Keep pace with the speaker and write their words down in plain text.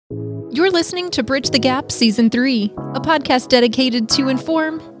You're listening to Bridge the Gap Season 3, a podcast dedicated to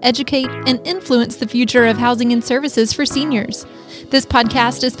inform, educate, and influence the future of housing and services for seniors. This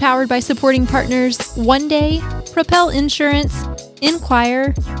podcast is powered by supporting partners One Day, Propel Insurance,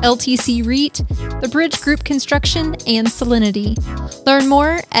 Inquire, LTC REIT, The Bridge Group Construction, and Salinity. Learn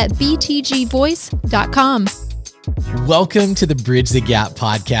more at btgvoice.com. Welcome to the Bridge the Gap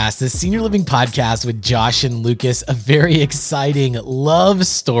podcast, the senior living podcast with Josh and Lucas. A very exciting love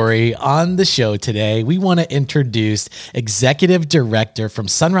story on the show today. We want to introduce Executive Director from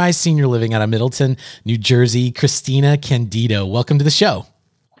Sunrise Senior Living out of Middleton, New Jersey, Christina Candido. Welcome to the show.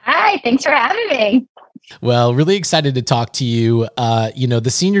 Hi, thanks for having me. Well, really excited to talk to you. The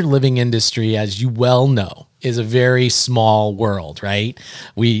senior living industry, as you well know, is a very small world, right?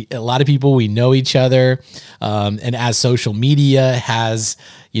 A lot of people, we know each other. And as social media has,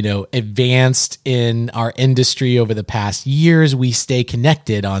 advanced in our industry over the past years, we stay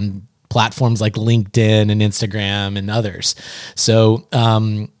connected on platforms like LinkedIn and Instagram and others. So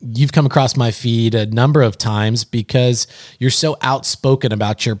you've come across my feed a number of times because you're so outspoken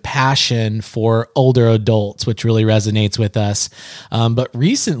about your passion for older adults, which really resonates with us. But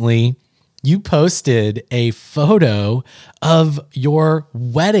recently, you posted a photo of your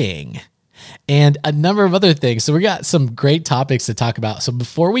wedding and a number of other things. So we got some great topics to talk about. So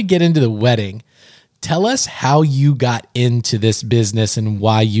before we get into the wedding, tell us how you got into this business and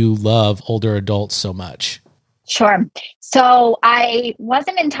why you love older adults so much. Sure. So I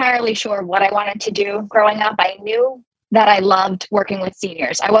wasn't entirely sure what I wanted to do growing up. I knew that I loved working with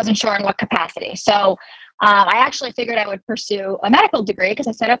seniors. I wasn't sure in what capacity. So I actually figured I would pursue a medical degree because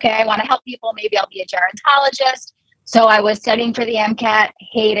I said, okay, I want to help people. Maybe I'll be a gerontologist. So I was studying for the MCAT,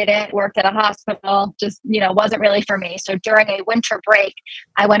 hated it, worked at a hospital, just, wasn't really for me. So during a winter break,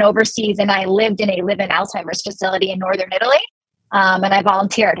 I went overseas and I lived in a live-in Alzheimer's facility in Northern Italy. And I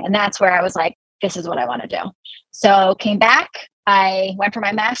volunteered. And that's where I was like, this is what I want to do. So came back. I went for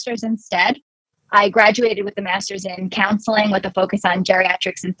my master's instead. I graduated with a master's in counseling with a focus on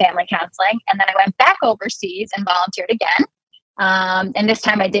geriatrics and family counseling. And then I went back overseas and volunteered again. And this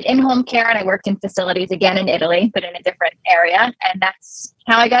time I did in-home care and I worked in facilities again in Italy, but in a different area. And that's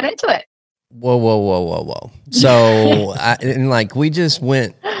how I got into it. Whoa. So, we just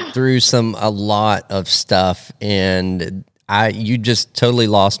went through a lot of stuff and you just totally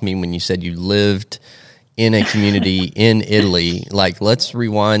lost me when you said you lived in a community in Italy. Let's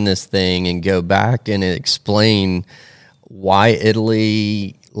rewind this thing and go back and explain why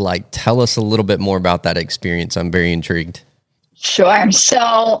Italy. Tell us a little bit more about that experience. I'm very intrigued. Sure.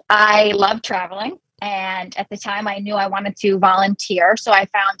 So I love traveling. And at the time I knew I wanted to volunteer. So I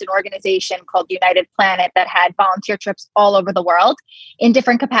found an organization called United Planet that had volunteer trips all over the world in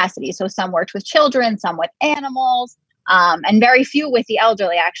different capacities. So some worked with children, some with animals, and very few with the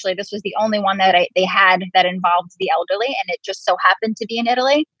elderly. Actually, this was the only one that they had that involved the elderly. And it just so happened to be in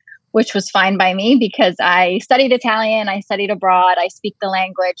Italy, which was fine by me because I studied Italian, I studied abroad, I speak the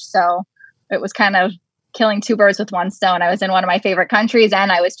language. So it was kind of killing two birds with one stone. I was in one of my favorite countries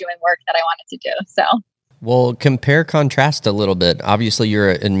and I was doing work that I wanted to do. So, well, compare, contrast a little bit. Obviously,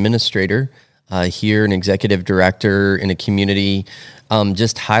 you're an administrator here, an executive director in a community.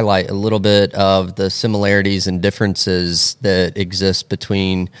 Just highlight a little bit of the similarities and differences that exist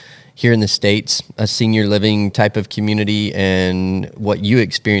between here in the States, a senior living type of community, and what you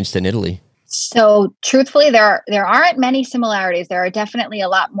experienced in Italy. So truthfully, there aren't many similarities. There are definitely a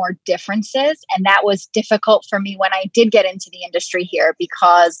lot more differences. And that was difficult for me when I did get into the industry here,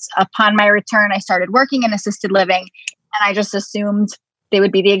 because upon my return, I started working in assisted living and I just assumed they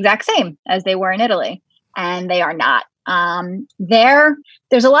would be the exact same as they were in Italy. And they are not.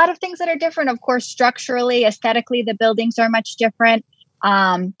 There's a lot of things that are different. Of course, structurally, aesthetically, the buildings are much different.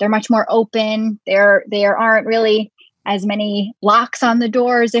 They're much more open. There aren't really as many locks on the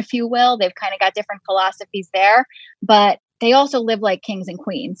doors, if you will. They've kind of got different philosophies there, but they also live like kings and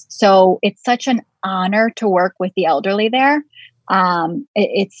queens. So it's such an honor to work with the elderly there.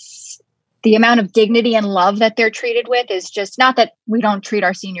 It's the amount of dignity and love that they're treated with is just, not that we don't treat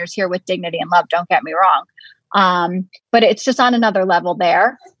our seniors here with dignity and love, don't get me wrong. But it's just on another level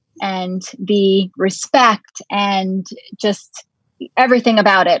there. And the respect and just everything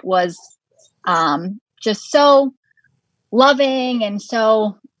about it was just so loving and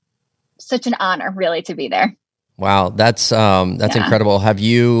such an honor really to be there. Wow. That's incredible. Have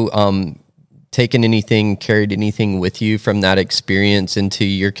you carried anything with you from that experience into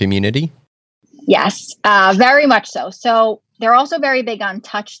your community? Yes, very much so. So they're also very big on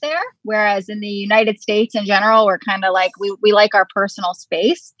touch there, whereas in the United States in general, we're kind of like, we like our personal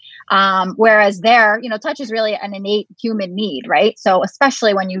space. Whereas there, touch is really an innate human need, right? So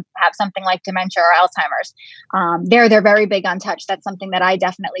especially when you have something like dementia or Alzheimer's, they're very big on touch. That's something that I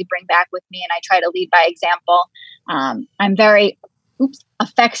definitely bring back with me, and I try to lead by example. I'm very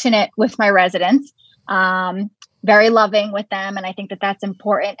affectionate with my residents. Very loving with them. And I think that that's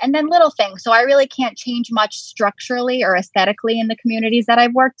important. And then little things. So I really can't change much structurally or aesthetically in the communities that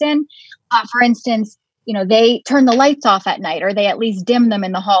I've worked in. For instance, they turn the lights off at night, or they at least dim them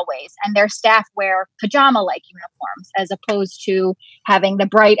in the hallways, and their staff wear pajama-like uniforms as opposed to having the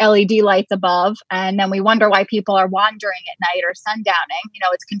bright LED lights above. And then we wonder why people are wandering at night or sundowning.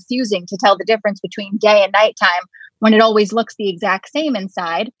 It's confusing to tell the difference between day and nighttime when it always looks the exact same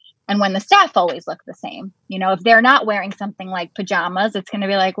inside. And when the staff always look the same. If they're not wearing something like pajamas, it's going to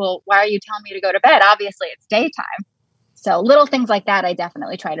be like, well, why are you telling me to go to bed? Obviously, it's daytime. So little things like that, I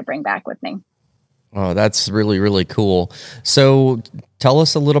definitely try to bring back with me. Oh, that's really, really cool. So tell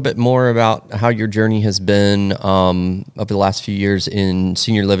us a little bit more about how your journey has been over the last few years in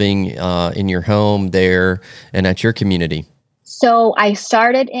senior living, in your home there and at your community. So I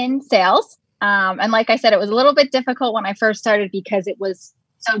started in sales. And like I said, it was a little bit difficult when I first started because it was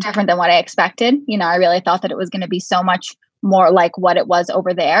so different than what I expected. I really thought that it was going to be so much more like what it was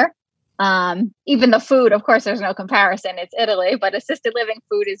over there. Even the food, of course, there's no comparison. It's Italy, but assisted living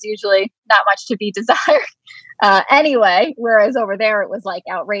food is usually not much to be desired anyway, whereas over there it was like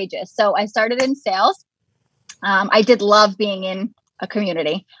outrageous. So I started in sales. I did love being in a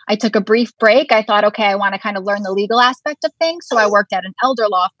community. I took a brief break. I thought, okay, I want to kind of learn the legal aspect of things. So I worked at an elder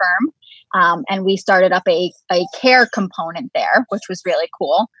law firm. And we started up a care component there, which was really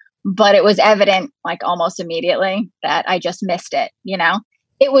cool. But it was evident, like almost immediately, that I just missed it.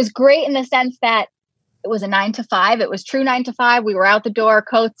 It was great in the sense that it was a 9 to 5. It was true 9 to 5. We were out the door,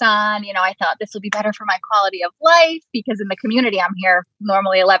 coats on. I thought this will be better for my quality of life because in the community, I'm here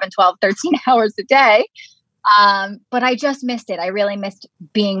normally 11, 12, 13 hours a day. But I just missed it. I really missed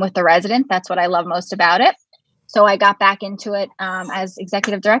being with the residents. That's what I love most about it. So I got back into it as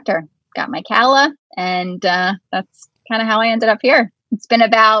executive director. Got my CALA, and that's kind of how I ended up here. It's been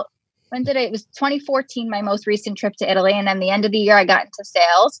about, it was 2014, my most recent trip to Italy. And then the end of the year, I got into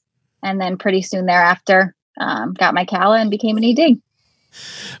sales. And then pretty soon thereafter, got my CALA and became an ED.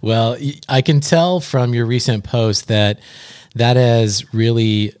 Well, I can tell from your recent post that has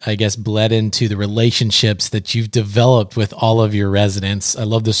really, I guess, bled into the relationships that you've developed with all of your residents. I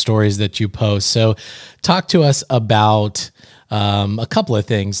love the stories that you post. So talk to us about a couple of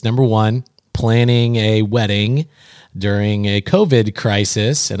things. Number one, planning a wedding during a COVID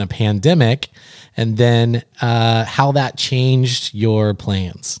crisis and a pandemic, and then how that changed your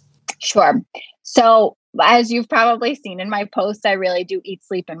plans. Sure. So as you've probably seen in my posts, I really do eat,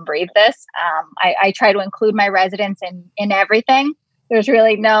 sleep, and breathe this. I try to include my residents in everything. There's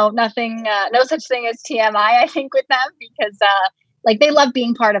really no such thing as TMI, I think, with them because they love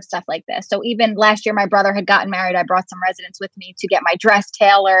being part of stuff like this. So even last year, my brother had gotten married. I brought some residents with me to get my dress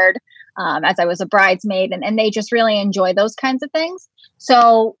tailored as I was a bridesmaid. And they just really enjoy those kinds of things.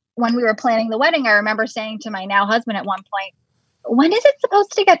 So when we were planning the wedding, I remember saying to my now husband at one point, when is it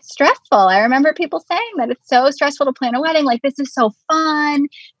supposed to get stressful? I remember people saying that it's so stressful to plan a wedding. Like, this is so fun.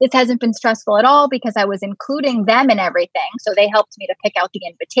 This hasn't been stressful at all because I was including them in everything. So they helped me to pick out the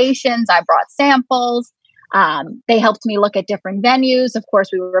invitations. I brought samples. They helped me look at different venues. Of course,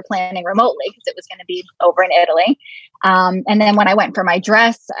 we were planning remotely because it was going to be over in Italy. And then when I went for my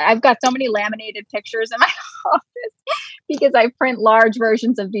dress, I've got so many laminated pictures in my office because I print large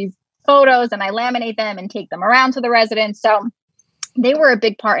versions of these photos and I laminate them and take them around to the residents. So they were a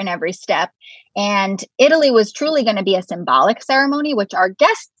big part in every step. And Italy was truly going to be a symbolic ceremony, which our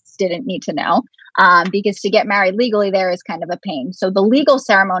guests didn't need to know. Because to get married legally there is kind of a pain. So the legal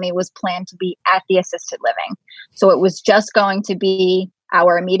ceremony was planned to be at the assisted living. So it was just going to be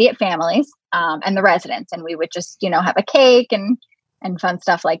our immediate families and the residents. And we would just, have a cake and fun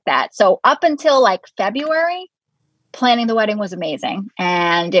stuff like that. So up until February, planning the wedding was amazing.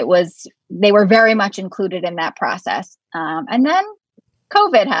 And they were very much included in that process. And then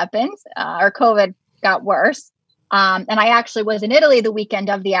COVID happened, or COVID got worse. And I actually was in Italy the weekend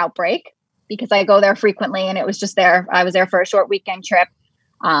of the outbreak, because I go there frequently and it was just there. I was there for a short weekend trip.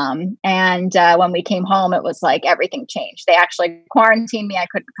 And when we came home, it was like everything changed. They actually quarantined me. I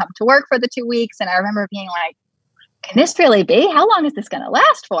couldn't come to work for the 2 weeks. And I remember being like, can this really be? How long is this going to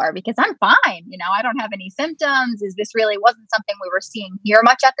last for? Because I'm fine. I don't have any symptoms. This really wasn't something we were seeing here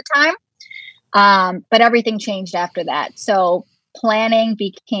much at the time. But everything changed after that. So planning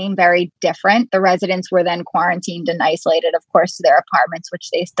became very different. The residents were then quarantined and isolated, of course, to their apartments, which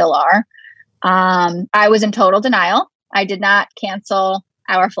they still are. I was in total denial. I did not cancel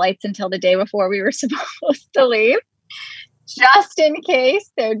our flights until the day before we were supposed to leave, just in case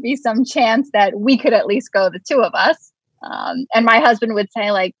there'd be some chance that we could at least go, the two of us. And my husband would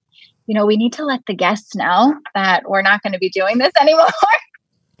say, like, we need to let the guests know that we're not going to be doing this anymore.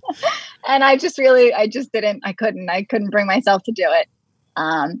 And I couldn't bring myself to do it.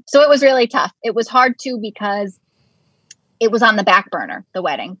 So it was really tough. It was hard too, because it was on the back burner, the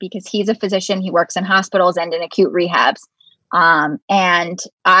wedding, because he's a physician. He works in hospitals and in acute rehabs. And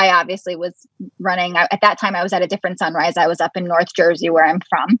I obviously was running. At that time, I was at a different Sunrise. I was up in North Jersey, where I'm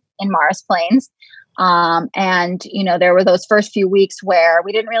from, in Morris Plains. And there were those first few weeks where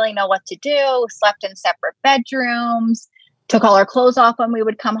we didn't really know what to do, slept in separate bedrooms, took all our clothes off when we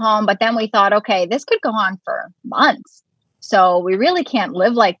would come home. But then we thought, okay, this could go on for months. So we really can't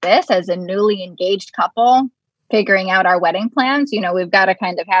live like this as a newly engaged couple, figuring out our wedding plans. We've got to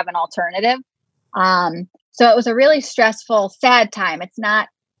kind of have an alternative. So it was a really stressful, sad time. It's not,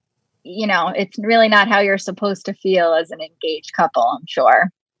 it's really not how you're supposed to feel as an engaged couple, I'm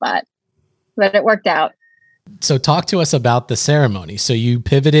sure, but it worked out. So talk to us about the ceremony. So you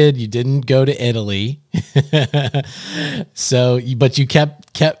pivoted, you didn't go to Italy. But you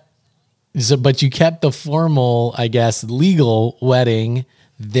kept the formal, I guess, legal wedding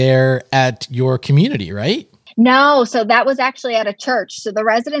there at your community, right? No. So that was actually at a church. So the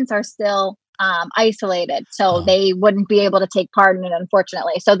residents are still isolated. So they wouldn't be able to take part in it,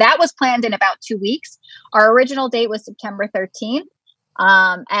 unfortunately. So that was planned in about 2 weeks. Our original date was September 13th.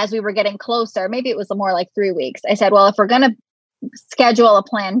 As we were getting closer, maybe it was more like 3 weeks, I said, well, if we're going to schedule a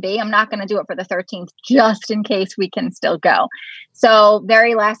plan B, I'm not going to do it for the 13th, just in case we can still go. So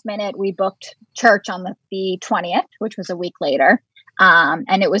very last minute, we booked church on the 20th, which was a week later.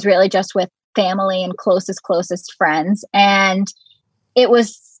 And it was really just with family and closest friends. And it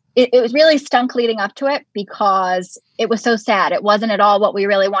was really stunk leading up to it, because it was so sad. It wasn't at all what we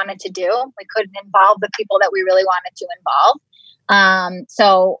really wanted to do. We couldn't involve the people that we really wanted to involve.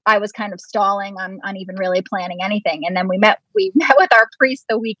 So I was kind of stalling on even really planning anything. And then we met with our priest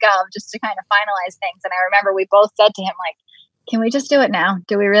the week of, just to kind of finalize things. And I remember we both said to him, like, can we just do it now?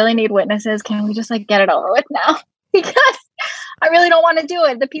 Do we really need witnesses? Can we just get it over with now? Because I really don't want to do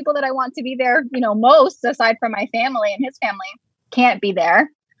it. The people that I want to be there, most, aside from my family and his family, can't be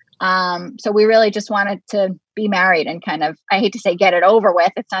there. So we really just wanted to be married and kind of, I hate to say get it over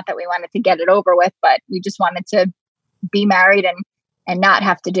with. It's not that we wanted to get it over with, but we just wanted to be married and not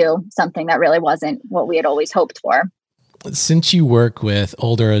have to do something that really wasn't what we had always hoped for. Since you work with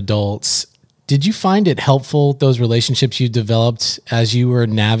older adults, did you find it helpful, those relationships you developed as you were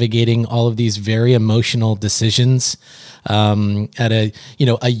navigating all of these very emotional decisions at a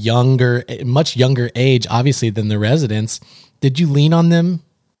much younger age, obviously, than the residents? Did you lean on them?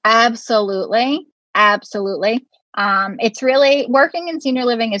 Absolutely. It's really, working in senior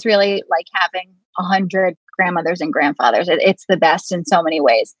living is really like having 100 grandmothers and grandfathers. It's the best in so many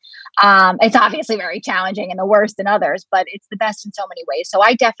ways. It's obviously very challenging and the worst in others, but it's the best in so many ways. So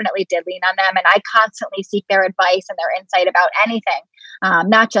I definitely did lean on them, and I constantly seek their advice and their insight about anything,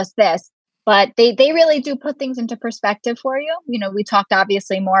 not just this, but they really do put things into perspective for you. We talked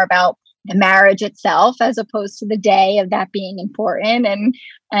obviously more about the marriage itself as opposed to the day of that being important.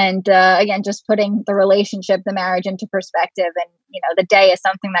 And again, just putting the relationship, the marriage into perspective. And, the day is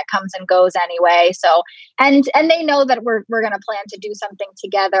something that comes and goes anyway. So, and they know that we're going to plan to do something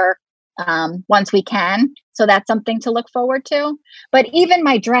together once we can. So that's something to look forward to. But even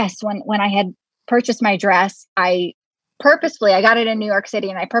my dress, when I had purchased my dress, I got it in New York City,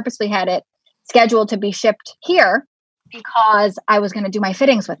 and I purposely had it scheduled to be shipped here, because I was going to do my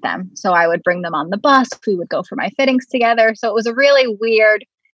fittings with them. So I would bring them on the bus. We would go for my fittings together. So it was a really weird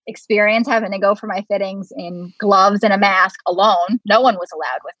experience having to go for my fittings in gloves and a mask alone. No one was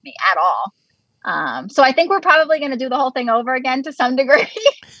allowed with me at all. So I think we're probably going to do the whole thing over again to some degree.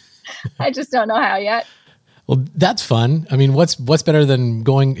 I just don't know how yet. Well, that's fun. I mean, what's better than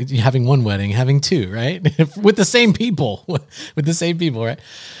having one wedding, having two, right? With the same people, right?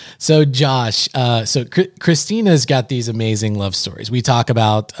 So Josh, Christina's got these amazing love stories. We talk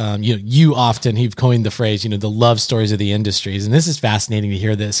about, you often, you've coined the phrase, the love stories of the industries. And this is fascinating to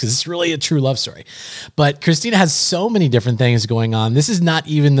hear this, because it's really a true love story. But Christina has so many different things going on. This is not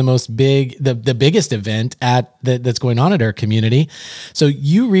even the biggest event that's going on at our community. So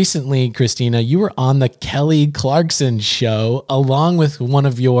you recently, Christina, you were on the Kelly Clarkson show along with one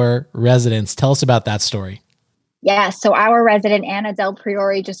of your residents. Tell us about that story. Yeah, so our resident Anna Del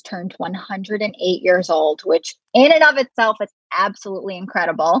Priori just turned 108 years old, which in and of itself is absolutely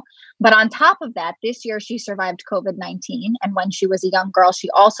incredible. But on top of that, this year she survived COVID-19. And when she was a young girl, she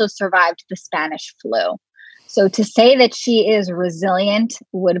also survived the Spanish flu. So to say that she is resilient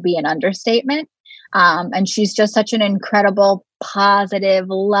would be an understatement. And she's just such an incredible, positive,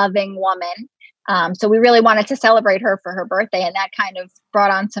 loving woman. So we really wanted to celebrate her for her birthday, and that kind of brought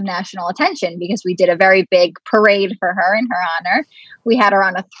on some national attention because we did a very big parade for her in her honor. We had her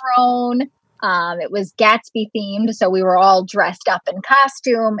on a throne. It was Gatsby themed, so we were all dressed up in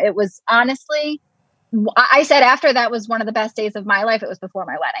costume. It was honestly, I said after that was one of the best days of my life. It was before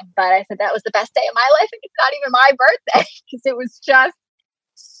my wedding, but I said that was the best day of my life, and it's not even my birthday because it was just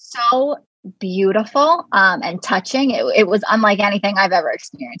so beautiful and touching. It was unlike anything I've ever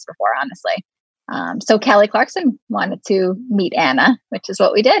experienced before, honestly. So Kelly Clarkson wanted to meet Anna, which is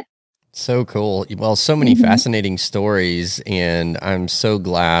what we did. So cool. Well, so many fascinating stories, and I'm so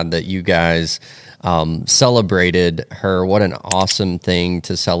glad that you guys celebrated her. What an awesome thing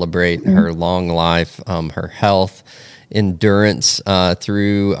to celebrate her long life, her health, endurance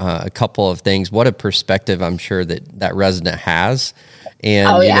through a couple of things. What a perspective I'm sure that resident has.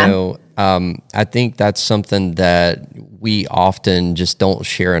 And, you know, I think that's something that we often just don't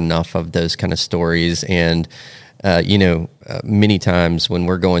share enough of, those kind of stories. And, you know, many times when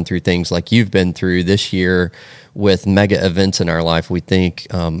we're going through things like you've been through this year with mega events in our life, we think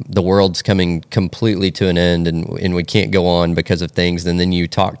the world's coming completely to an end and we can't go on because of things. And then you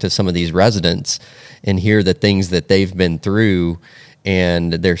talk to some of these residents and hear the things that they've been through,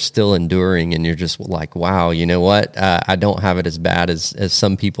 and they're still enduring, and you're just like, wow, you know what? I don't have it as bad as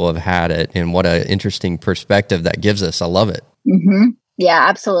some people have had it. And what an interesting perspective that gives us. I love it. Mm-hmm. Yeah,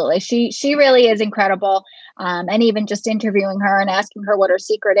 absolutely. She really is incredible. And even just interviewing her and asking her what her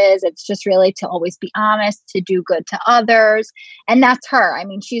secret is, it's just really to always be honest, to do good to others. And that's her. I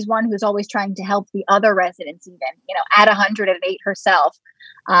mean, she's one who's always trying to help the other residents, even, you know, at 108 herself.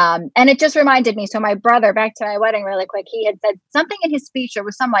 And it just reminded me. So my brother, back to my wedding really quick, he had said something in his speech. It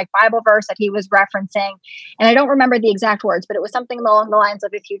was some like Bible verse that he was referencing. And I don't remember the exact words, but it was something along the lines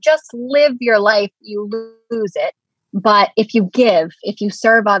of, if you just live your life, you lose it. But if you give, if you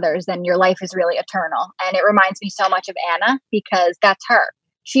serve others, then your life is really eternal. And it reminds me so much of Anna, because that's her.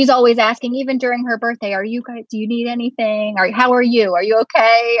 She's always asking, even during her birthday, do you need anything? How are you? Are you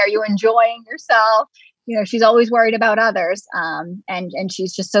okay? Are you enjoying yourself? You know, she's always worried about others. And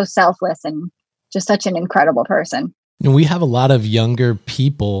she's just so selfless and just such an incredible person. And we have a lot of younger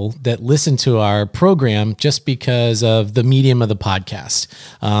people that listen to our program just because of the medium of the podcast.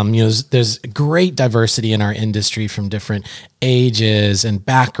 You know, there's great diversity in our industry from different ages and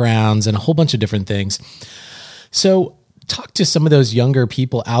backgrounds and a whole bunch of different things. So talk to some of those younger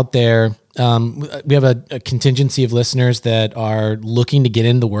people out there. We have a contingency of listeners that are looking to get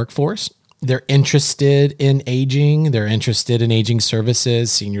into the workforce. They're interested in aging. They're interested in aging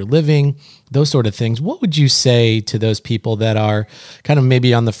services, senior living, those sort of things. What would you say to those people that are kind of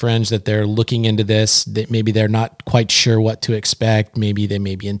maybe on the fringe, that they're looking into this, that maybe they're not quite sure what to expect? Maybe they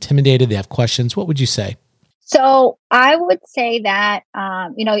may be intimidated. They have questions. What would you say? So I would say that,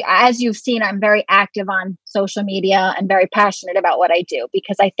 you know, as you've seen, I'm very active on social media and very passionate about what I do,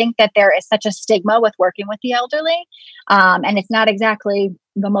 because I think that there is such a stigma with working with the elderly. And it's not exactly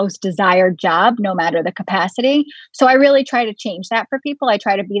the most desired job, no matter the capacity. So I really try to change that for people. I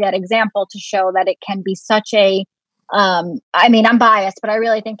try to be that example to show that it can be such a, I mean, I'm biased, but I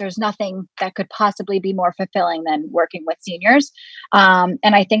really think there's nothing that could possibly be more fulfilling than working with seniors. And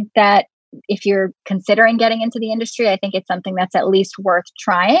I think that if you're considering getting into the industry, I think it's something that's at least worth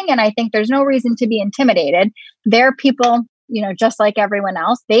trying. And I think there's no reason to be intimidated. They're people, you know, just like everyone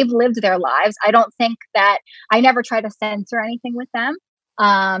else. They've lived their lives. I don't think that I never try to censor anything with them.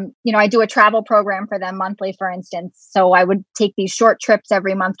 You know, I do a travel program for them monthly, for instance. So I would take these short trips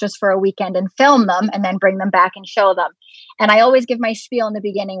every month just for a weekend and film them and then bring them back and show them. And I always give my spiel in the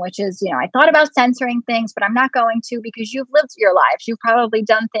beginning, which is, you know, I thought about censoring things, but I'm not going to, because you've lived your lives. You've probably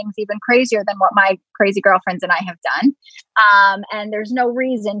done things even crazier than what my crazy girlfriends and I have done. And there's no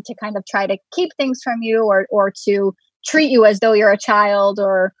reason to kind of try to keep things from you or to treat you as though you're a child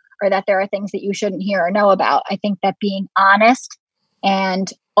or that there are things that you shouldn't hear or know about. I think that being honest and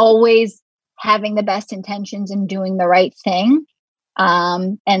always having the best intentions and doing the right thing,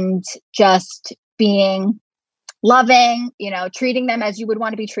 and just being loving, you know, treating them as you would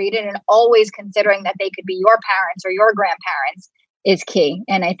want to be treated, and always considering that they could be your parents or your grandparents is key.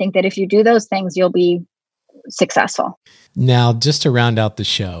 And I think that if you do those things, you'll be successful. Now, just to round out the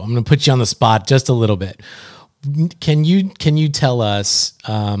show, I'm going to put you on the spot just a little bit. Can you tell us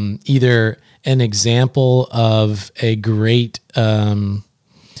either an example of a great,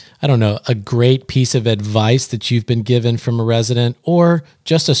 a great piece of advice that you've been given from a resident, or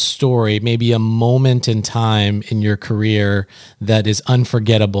just a story, maybe a moment in time in your career that is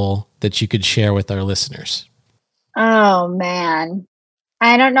unforgettable that you could share with our listeners? Oh, man.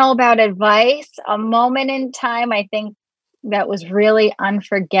 I don't know about advice. A moment in time, I think that was really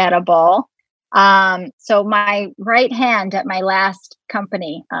unforgettable. So my right hand at my last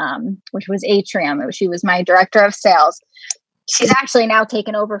company, which was Atrium, she was my director of sales. She's actually now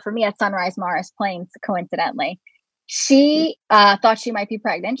taken over for me at Sunrise Morris Plains, coincidentally. She thought she might be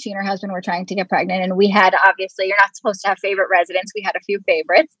pregnant. She and her husband were trying to get pregnant. And we had, obviously, you're not supposed to have favorite residents. We had a few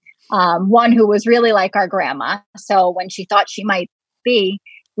favorites. One who was really like our grandma. So when she thought she might be,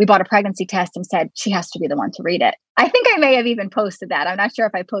 we bought a pregnancy test and said she has to be the one to read it. I think I may have even posted that. I'm not sure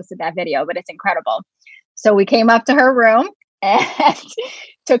if I posted that video, but it's incredible. So we came up to her room and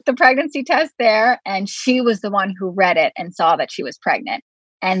took the pregnancy test there. And she was the one who read it and saw that she was pregnant.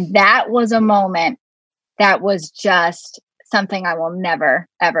 And that was a moment that was just something I will never,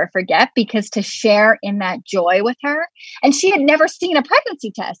 ever forget, because to share in that joy with her, and she had never seen a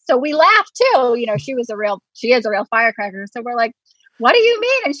pregnancy test. So we laughed too. You know, she is a real firecracker. So we're like, what do you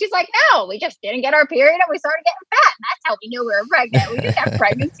mean? And she's like, no, we just didn't get our period and we started getting fat. And that's how we knew we were pregnant. We didn't have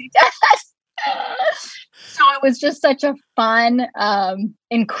pregnancy tests. So it was just such a fun,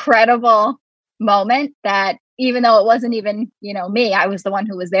 incredible moment that even though it wasn't even, me, I was the one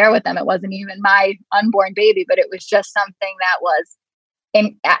who was there with them. It wasn't even my unborn baby, but it was just something that was,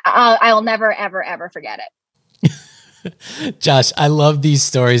 I'll never, ever, ever forget it. Josh, I love these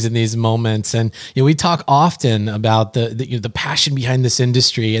stories and these moments, and we talk often about the passion behind this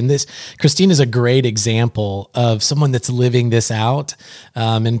industry. And Christina is a great example of someone that's living this out,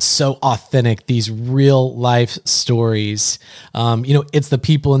 and so authentic. These real life stories. It's the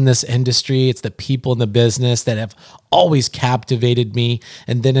people in this industry, it's the people in the business that have always captivated me.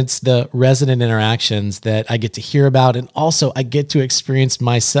 And then it's the resident interactions that I get to hear about. And also I get to experience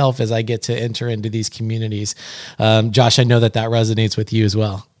myself as I get to enter into these communities. Josh, I know that resonates with you as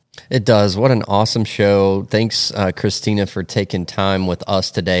well. It does. What an awesome show. Thanks, Christina, for taking time with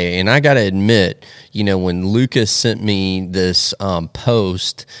us today. And I got to admit, when Lucas sent me this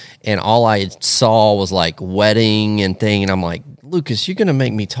post and all I saw was like wedding and thing, and I'm like, Lucas, you're going to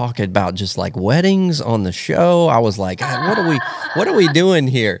make me talk about just like weddings on the show? I was like, what are we doing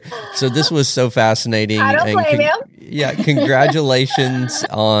here? So this was so fascinating. I don't blame you. Yeah, congratulations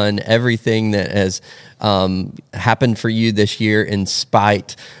on everything that has happened for you this year in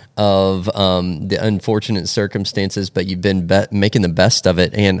spite of the unfortunate circumstances, but you've been making the best of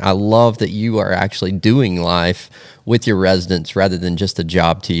it. And I love that you are actually doing life with your residents rather than just a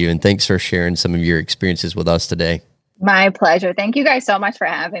job to you. And thanks for sharing some of your experiences with us today. My pleasure. Thank you guys so much for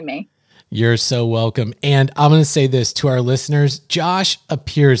having me. You're so welcome. And I'm going to say this to our listeners. Josh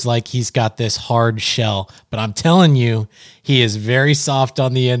appears like he's got this hard shell, but I'm telling you, he is very soft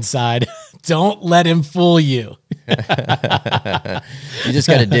on the inside. Don't let him fool you. You just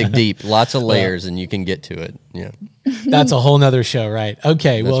got to dig deep. Lots of layers and you can get to it. Yeah. That's a whole nother show, right?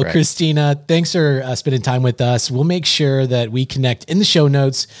 Okay. That's well, right. Christina, thanks for spending time with us. We'll make sure that we connect in the show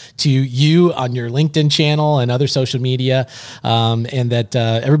notes to you on your LinkedIn channel and other social media, and that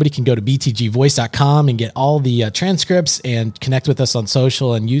everybody can go to btgvoice.com and get all the transcripts and connect with us on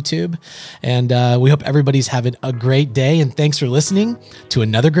social and YouTube. And we hope everybody's having a great day. And thanks for listening to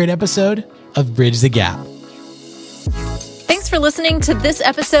another great episode of Bridge the Gap. Thanks for listening to this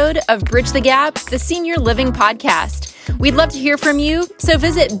episode of Bridge the Gap, the Senior Living Podcast. We'd love to hear from you, so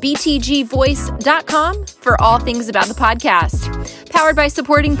visit btgvoice.com for all things about the podcast. Powered by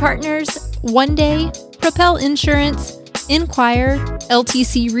supporting partners One Day, Propel Insurance, Inquire,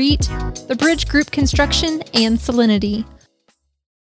 LTC REIT, The Bridge Group Construction, and Salinity.